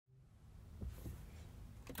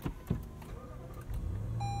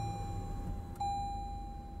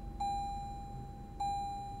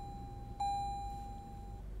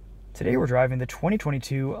Today we're driving the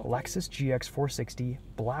 2022 Lexus GX 460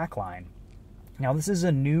 Blackline. Now this is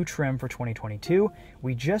a new trim for 2022.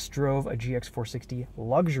 We just drove a GX 460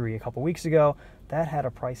 Luxury a couple weeks ago. That had a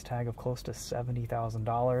price tag of close to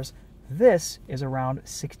 $70,000. This is around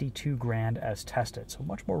 62 grand as tested, so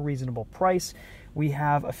much more reasonable price. We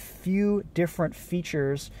have a few different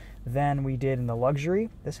features than we did in the Luxury.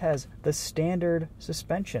 This has the standard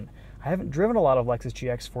suspension. I haven't driven a lot of Lexus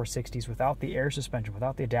GX 460s without the air suspension,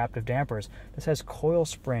 without the adaptive dampers. This has coil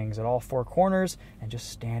springs at all four corners and just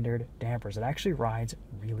standard dampers. It actually rides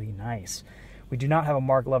really nice. We do not have a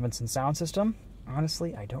Mark Levinson sound system.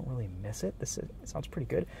 Honestly, I don't really miss it. It sounds pretty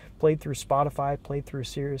good. Played through Spotify, played through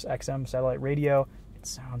Sirius XM satellite radio. It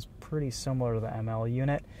sounds pretty similar to the ML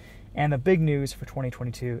unit. And the big news for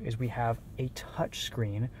 2022 is we have a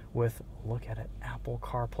touchscreen with, look at it, Apple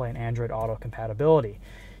CarPlay and Android Auto compatibility.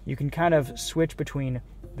 You can kind of switch between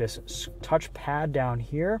this touch pad down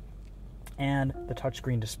here and the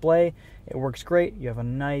touchscreen display. It works great. You have a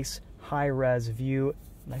nice high-res view,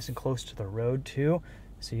 nice and close to the road too,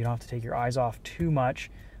 so you don't have to take your eyes off too much.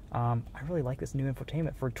 I really like this new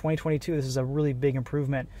infotainment. For 2022, this is a really big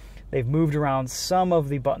improvement. They've moved around some of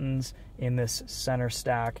the buttons in this center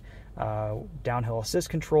stack. Downhill assist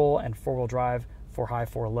control and four-wheel drive for high,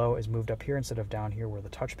 for low is moved up here instead of down here where the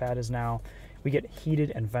touchpad is now. We get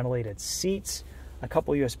heated and ventilated seats, a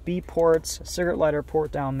couple USB ports, a cigarette lighter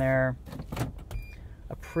port down there,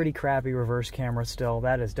 a pretty crappy reverse camera still.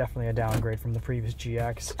 That is definitely a downgrade from the previous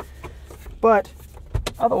GX. But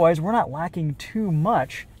otherwise, we're not lacking too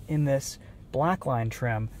much in this Blackline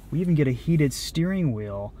trim. We even get a heated steering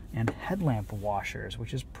wheel and headlamp washers,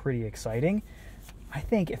 which is pretty exciting. I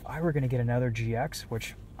think if I were going to get another GX,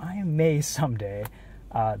 which I may someday,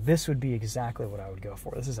 this would be exactly what I would go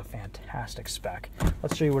for. This is a fantastic spec.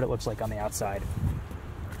 Let's show you what it looks like on the outside.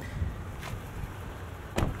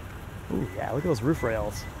 Ooh, yeah, look at those roof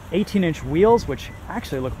rails. 18-inch wheels, which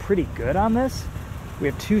actually look pretty good on this. We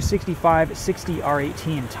have 265/60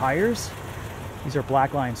 R18 tires. These are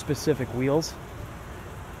Blackline specific wheels.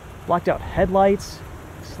 Blacked out headlights,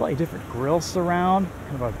 slightly different grille surround,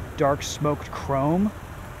 kind of a dark smoked chrome.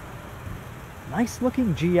 Nice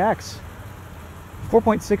looking GX.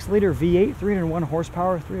 4.6 liter V8, 301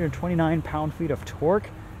 horsepower, 329 pound-feet of torque.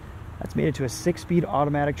 That's made it to a 6-speed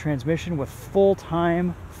automatic transmission with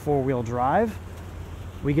full-time four-wheel drive.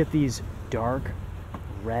 We get these dark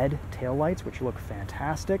red taillights, which look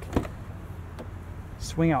fantastic.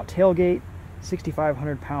 Swing-out tailgate,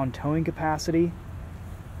 6,500 pound towing capacity.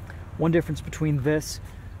 One difference between this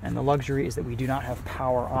and the Luxury is that we do not have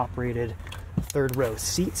power-operated third-row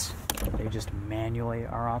seats. They just manually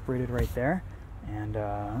are operated right there. And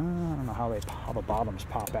I don't know how the bottoms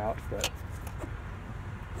pop out, but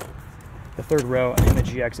the third row in the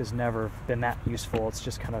GX has never been that useful. It's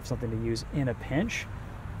just kind of something to use in a pinch.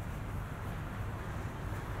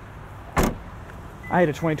 I had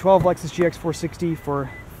a 2012 Lexus GX 460 for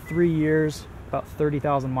 3 years, about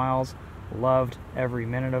 30,000 miles. Loved every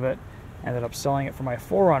minute of it. Ended up selling it for my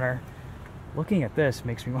 4Runner. Looking at this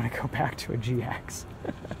makes me want to go back to a GX.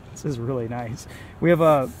 This is really nice. We have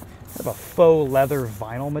a faux leather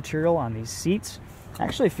vinyl material on these seats.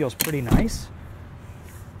 Actually feels pretty nice.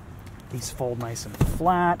 These fold nice and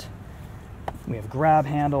flat. We have grab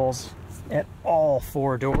handles at all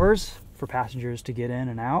four doors for passengers to get in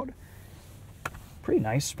and out. Pretty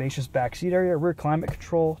nice, spacious back seat area, rear climate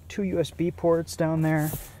control, 2 USB ports down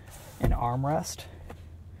there, an armrest.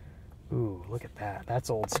 Ooh, look at that. That's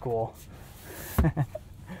old school.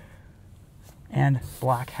 And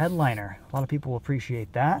black headliner. A lot of people will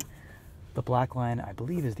appreciate that. The Blackline, I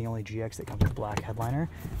believe, is the only GX that comes with black headliner.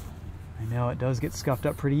 I know it does get scuffed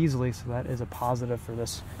up pretty easily, so that is a positive for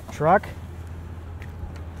this truck.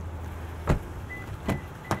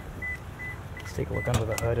 Let's take a look under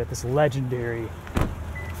the hood at this legendary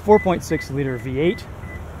 4.6 liter V8.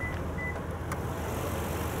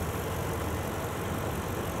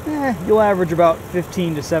 You'll average about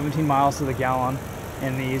 15 to 17 miles to the gallon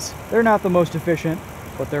in these. They're not the most efficient,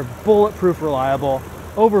 but they're bulletproof reliable,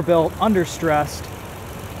 overbuilt, understressed,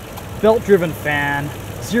 belt-driven fan,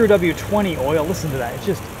 0W20 oil. Listen to that. It's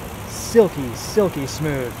just silky, silky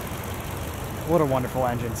smooth. What a wonderful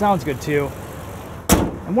engine. Sounds good too.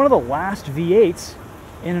 And one of the last V8s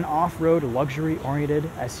in an off-road luxury-oriented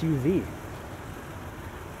SUV.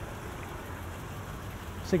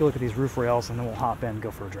 Let's take a look at these roof rails and then we'll hop in and go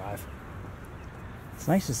for a drive. It's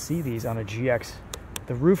nice to see these on a GX.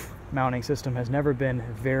 The roof mounting system has never been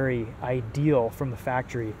very ideal from the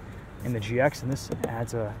factory in the GX, and this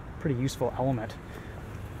adds a pretty useful element.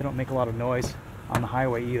 They don't make a lot of noise on the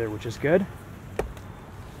highway either, which is good.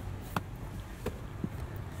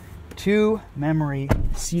 2 memory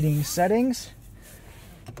seating settings.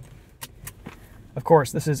 Of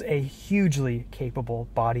course, this is a hugely capable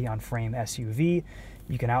body-on-frame SUV.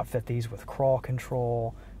 You can outfit these with crawl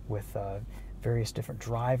control, with various different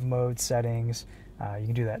drive mode settings. You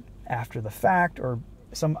can do that after the fact, or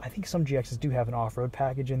I think some GXs do have an off-road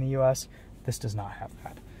package in the US. This does not have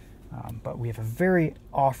that. But we have a very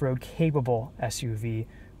off-road capable SUV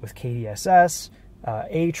with KDSS,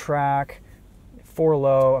 A-Track,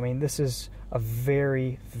 4-low. I mean, this is a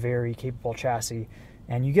very, very capable chassis,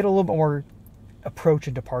 and you get a little bit more approach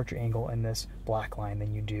and departure angle in this Blackline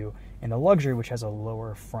than you do in the Luxury, which has a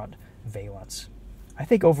lower front valence. I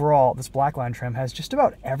think overall this Blackline trim has just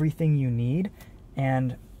about everything you need,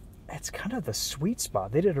 and it's kind of the sweet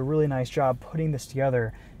spot. They did a really nice job putting this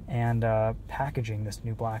together and packaging this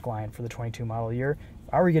new Blackline for the 22 model year.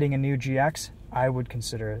 If I were getting a new GX, I would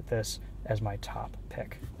consider this as my top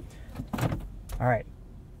pick. All right,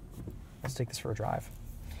 let's take this for a drive.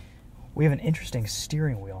 We have an interesting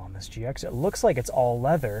steering wheel on this GX. It looks like it's all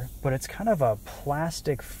leather, but it's kind of a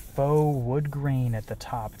plastic faux wood grain at the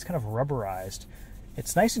top. It's kind of rubberized.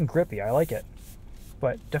 It's nice and grippy. I like it,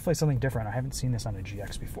 but definitely something different. I haven't seen this on a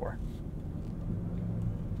GX before.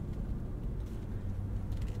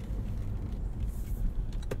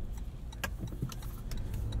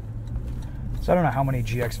 So I don't know how many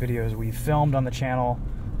GX videos we've filmed on the channel.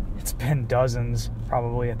 It's been dozens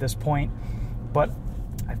probably at this point, but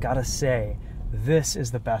I've got to say, this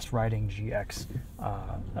is the best riding GX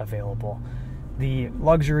available. The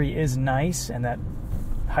Luxury is nice, and that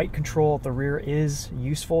height control at the rear is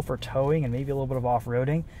useful for towing and maybe a little bit of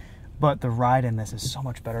off-roading, but the ride in this is so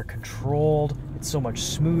much better controlled. It's so much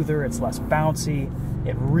smoother. It's less bouncy.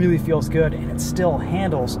 It really feels good, and it still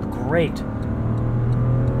handles great.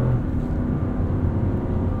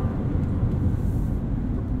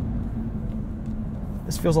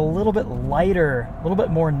 This feels a little bit lighter, a little bit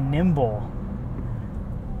more nimble.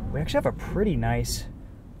 We actually have a pretty nice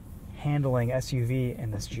handling SUV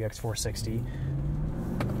in this GX 460.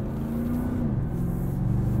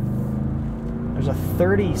 There's a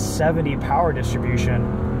 30-70 power distribution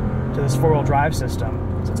to this four-wheel drive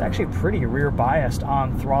system, so it's actually pretty rear biased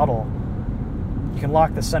on throttle. You can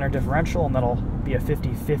lock the center differential, and that'll be a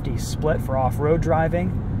 50-50 split for off-road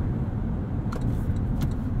driving.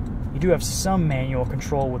 You do have some manual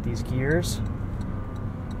control with these gears.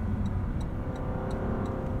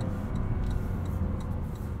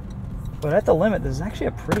 But at the limit, this is actually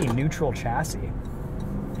a pretty neutral chassis.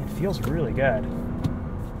 It feels really good.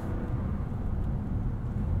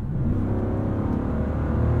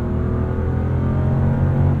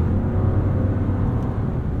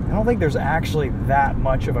 I don't think there's actually that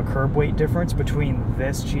much of a curb weight difference between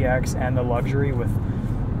this GX and the Luxury, with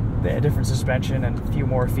the different suspension and a few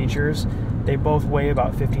more features. They both weigh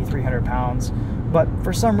about 5,300 pounds, but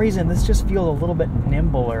for some reason this just feels a little bit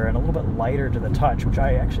nimbler and a little bit lighter to the touch, which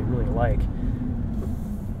I actually really like.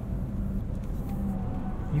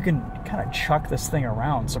 You can kind of chuck this thing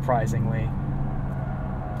around, surprisingly.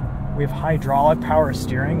 We have hydraulic power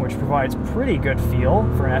steering, which provides pretty good feel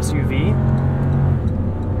for an SUV.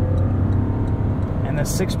 And the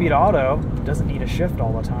 6-speed auto doesn't need a shift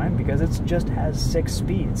all the time because it just has 6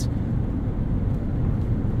 speeds.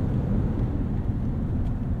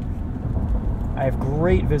 I have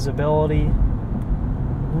great visibility,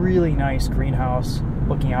 really nice greenhouse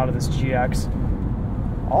looking out of this GX.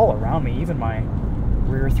 All around me, even my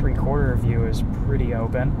rear 3/4 view is pretty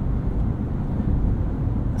open.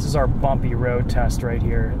 This is our bumpy road test right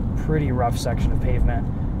here. Pretty rough section of pavement.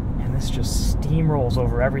 And this just steamrolls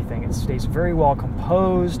over everything. It stays very well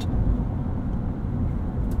composed.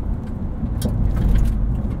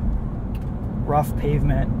 Rough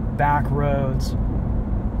pavement, back roads,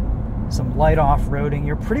 some light off-roading.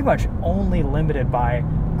 You're pretty much only limited by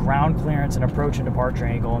ground clearance and approach and departure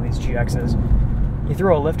angle in these GXs. You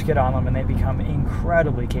throw a lift kit on them and they become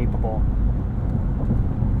incredibly capable.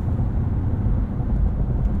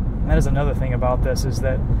 And that is another thing about this, is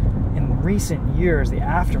that in recent years, the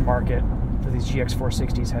aftermarket for these GX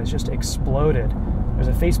 460s has just exploded. There's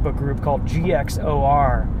a Facebook group called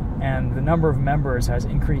GXOR, and the number of members has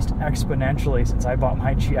increased exponentially since I bought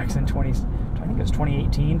my GX in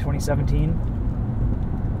 2018, 2017.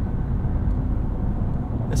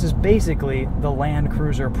 This is basically the Land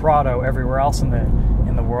Cruiser Prado everywhere else in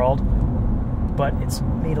the world, but it's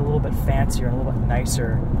made a little bit fancier and a little bit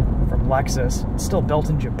nicer from Lexus. It's still built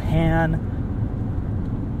in Japan.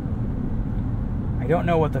 I don't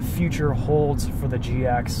know what the future holds for the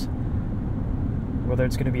GX, whether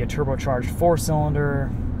it's going to be a turbocharged 4-cylinder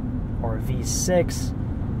or a V6,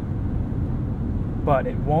 but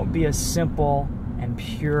it won't be as simple and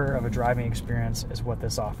pure of a driving experience is what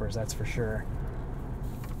this offers, that's for sure.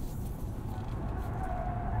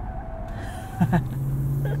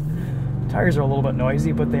 Tires are a little bit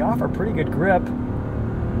noisy, but they offer pretty good grip.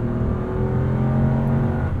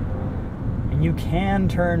 And you can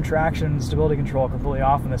turn traction and stability control completely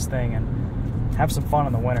off in this thing and have some fun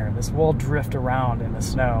in the winter. This will drift around in the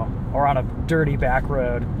snow or on a dirty back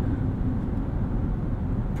road.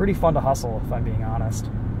 Pretty fun to hustle, if I'm being honest.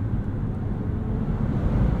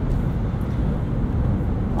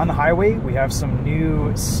 On the highway, we have some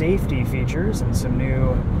new safety features and some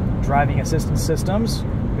new driving assistance systems.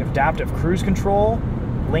 We have adaptive cruise control,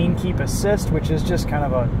 lane keep assist, which is just kind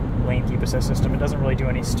of a lane keep assist system. It doesn't really do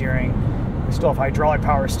any steering. We still have hydraulic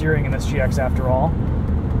power steering in this GX after all.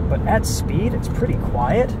 But at speed, it's pretty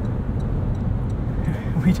quiet.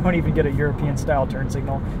 We don't even get a European style turn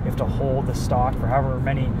signal. You have to hold the stock for however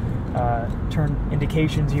many turn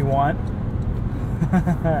indications you want.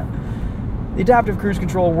 The adaptive cruise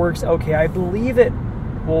control works okay. I believe it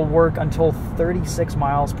will work until 36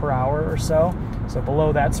 miles per hour or so. So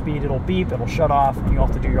below that speed, it'll beep, it'll shut off, and you'll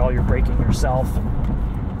have to do all your braking yourself.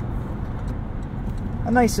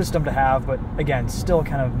 A nice system to have, but again, still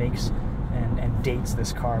kind of makes and dates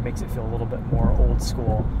this car, makes it feel a little bit more old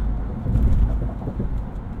school.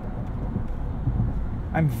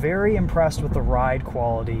 I'm very impressed with the ride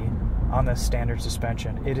quality on this standard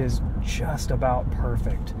suspension. It is just about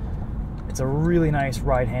perfect. It's a really nice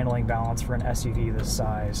ride handling balance for an SUV this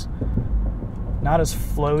size. Not as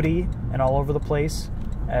floaty and all over the place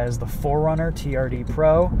as the 4Runner TRD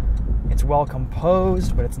Pro. It's well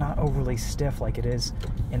composed, but it's not overly stiff like it is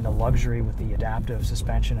in the luxury with the adaptive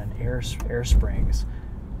suspension and air springs.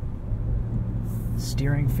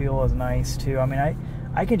 Steering feel is nice too. I mean,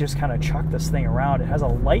 I can just kind of chuck this thing around. It has a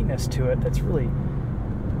lightness to it that's really,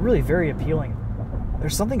 really very appealing.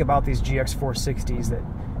 There's something about these GX 460s that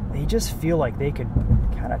they just feel like they could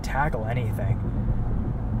kind of tackle anything.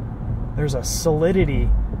 There's a solidity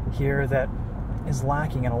here that is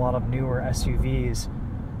lacking in a lot of newer SUVs.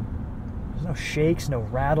 There's no shakes, no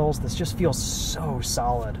rattles. This just feels so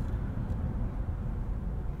solid.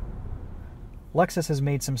 Lexus has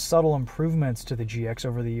made some subtle improvements to the GX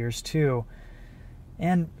over the years too.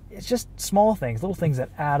 And it's just small things, little things that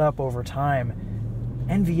add up over time.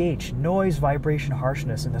 NVH, noise, vibration,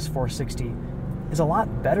 harshness in this 460 is a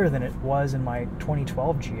lot better than it was in my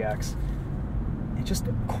 2012 GX. It's just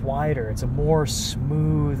quieter. It's a more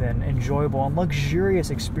smooth and enjoyable and luxurious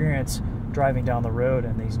experience driving down the road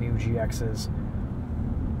in these new GXs.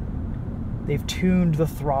 They've tuned the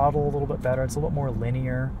throttle a little bit better. It's a little more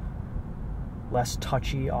linear, less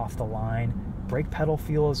touchy off the line. Brake pedal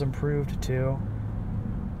feel has improved too.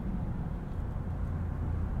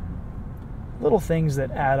 Little things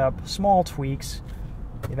that add up, small tweaks.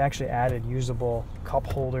 They've actually added usable cup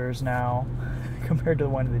holders now compared to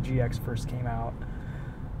when the GX first came out.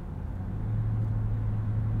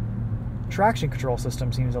 Traction control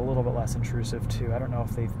system seems a little bit less intrusive too. I don't know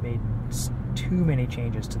if they've made too many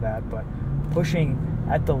changes to that, but pushing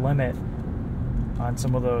at the limit on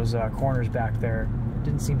some of those corners back there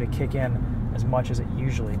didn't seem to kick in as much as it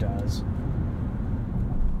usually does.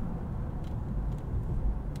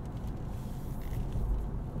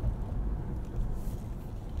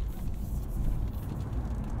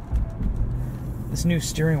 This new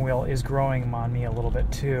steering wheel is growing on me a little bit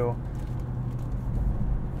too.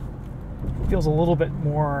 It feels a little bit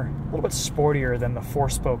sportier than the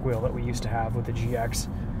 4-spoke wheel that we used to have with the GX.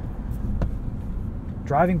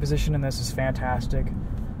 Driving position in this is fantastic.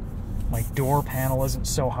 My door panel isn't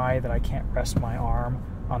so high that I can't rest my arm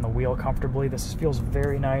on the wheel comfortably. This feels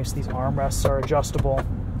very nice. These armrests are adjustable.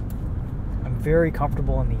 I'm very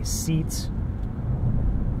comfortable in these seats.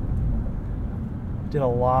 Did a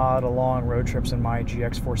lot of long road trips in my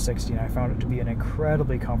GX 460 and I found it to be an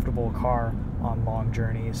incredibly comfortable car on long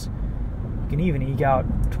journeys. You can even eke out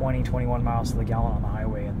 20-21 miles to the gallon on the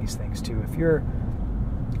highway in these things too, if you're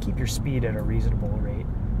keep your speed at a reasonable rate.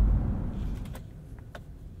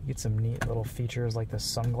 You get some neat little features like the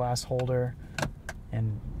sunglass holder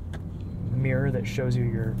and mirror that shows you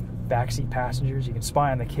your backseat passengers. You can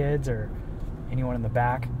spy on the kids or anyone in the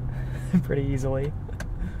back pretty easily.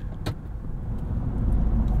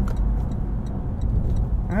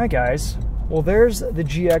 Alright guys, well there's the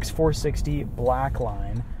GX 460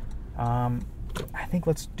 Blackline. I think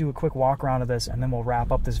let's do a quick walk around of this and then we'll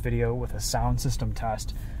wrap up this video with a sound system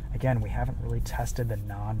test. Again, we haven't really tested the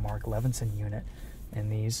non-Mark Levinson unit in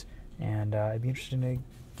these, and I'd be interested to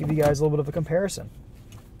give you guys a little bit of a comparison.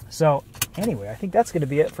 So anyway, I think that's going to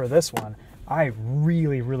be it for this one. I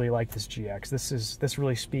really, really like this GX. This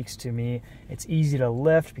really speaks to me. It's easy to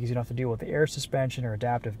lift because you don't have to deal with the air suspension or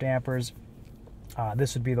adaptive dampers.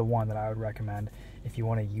 This would be the one that I would recommend if you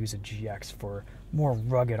want to use a GX for more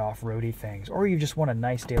rugged off-roady things, or you just want a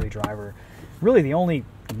nice daily driver. Really, the only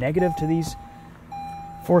negative to these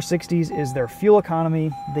 460s is their fuel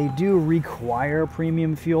economy. They do require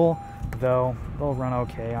premium fuel, though they'll run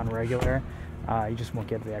okay on regular. You just won't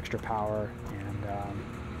get the extra power,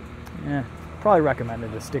 and probably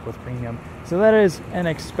recommended to stick with premium. So that is an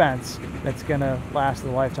expense that's going to last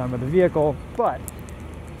the lifetime of the vehicle, but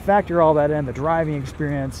factor all that in, the driving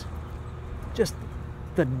experience, just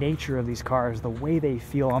the nature of these cars, the way they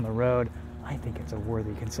feel on the road, I think it's a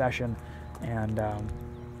worthy concession. And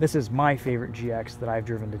this is my favorite GX that I've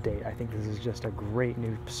driven to date. I think this is just a great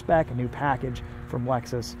new spec, a new package from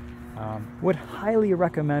Lexus. Would highly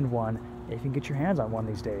recommend one if you can get your hands on one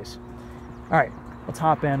these days. All right, let's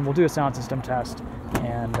hop in. We'll do a sound system test,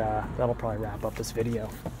 and that'll probably wrap up this video.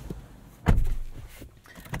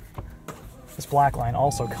 This black line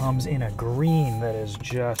also comes in a green that is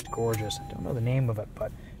just gorgeous. I don't know the name of it,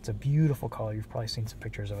 but it's a beautiful color. You've probably seen some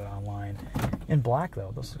pictures of it online. In black,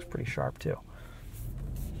 though, this looks pretty sharp, too.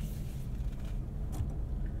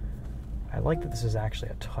 I like that this is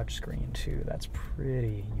actually a touch screen, too. That's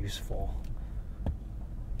pretty useful.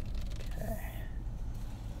 Okay.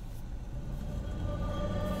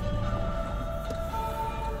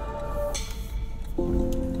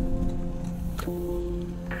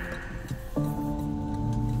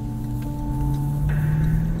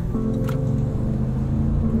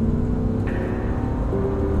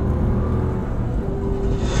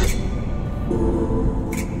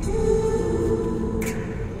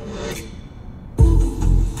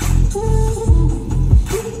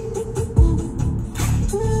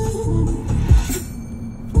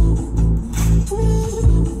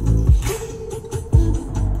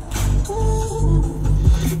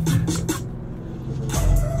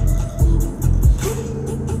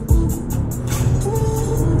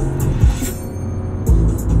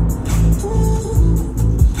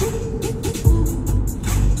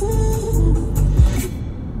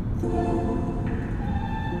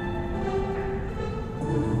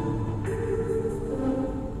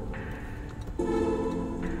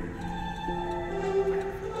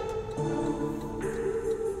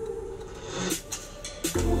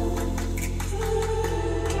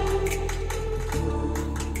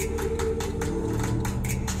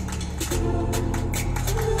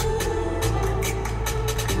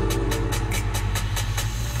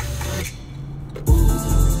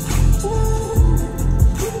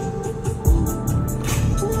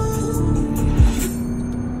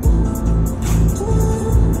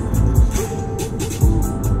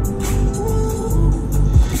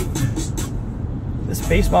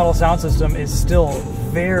 Base model sound system is still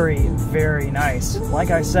very, very nice.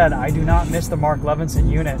 Like I said, I do not miss the Mark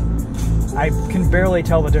Levinson unit. I can barely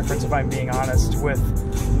tell the difference, if I'm being honest, with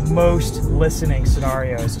most listening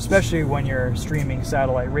scenarios, especially when you're streaming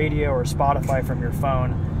satellite radio or Spotify from your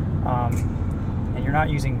phone, and you're not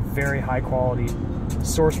using very high quality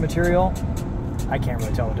source material. I can't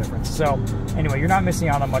really tell the difference. So anyway, you're not missing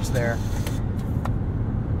out on much there.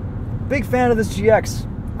 Big fan of this GX.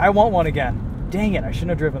 I want one again. Dang it, I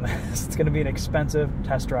shouldn't have driven this. It's going to be an expensive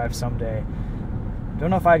test drive someday. Don't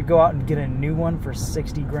know if I'd go out and get a new one for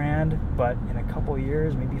 60 grand, but in a couple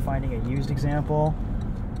years, maybe finding a used example,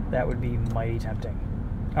 that would be mighty tempting.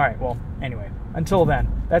 All right, well, anyway, until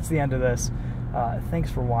then, that's the end of this. Thanks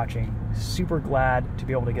for watching. Super glad to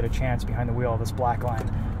be able to get a chance behind the wheel of this black line.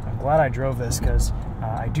 I'm glad I drove this because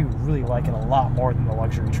I do really like it a lot more than the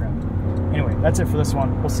luxury trim. Anyway, that's it for this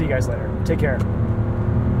one. We'll see you guys later. Take care.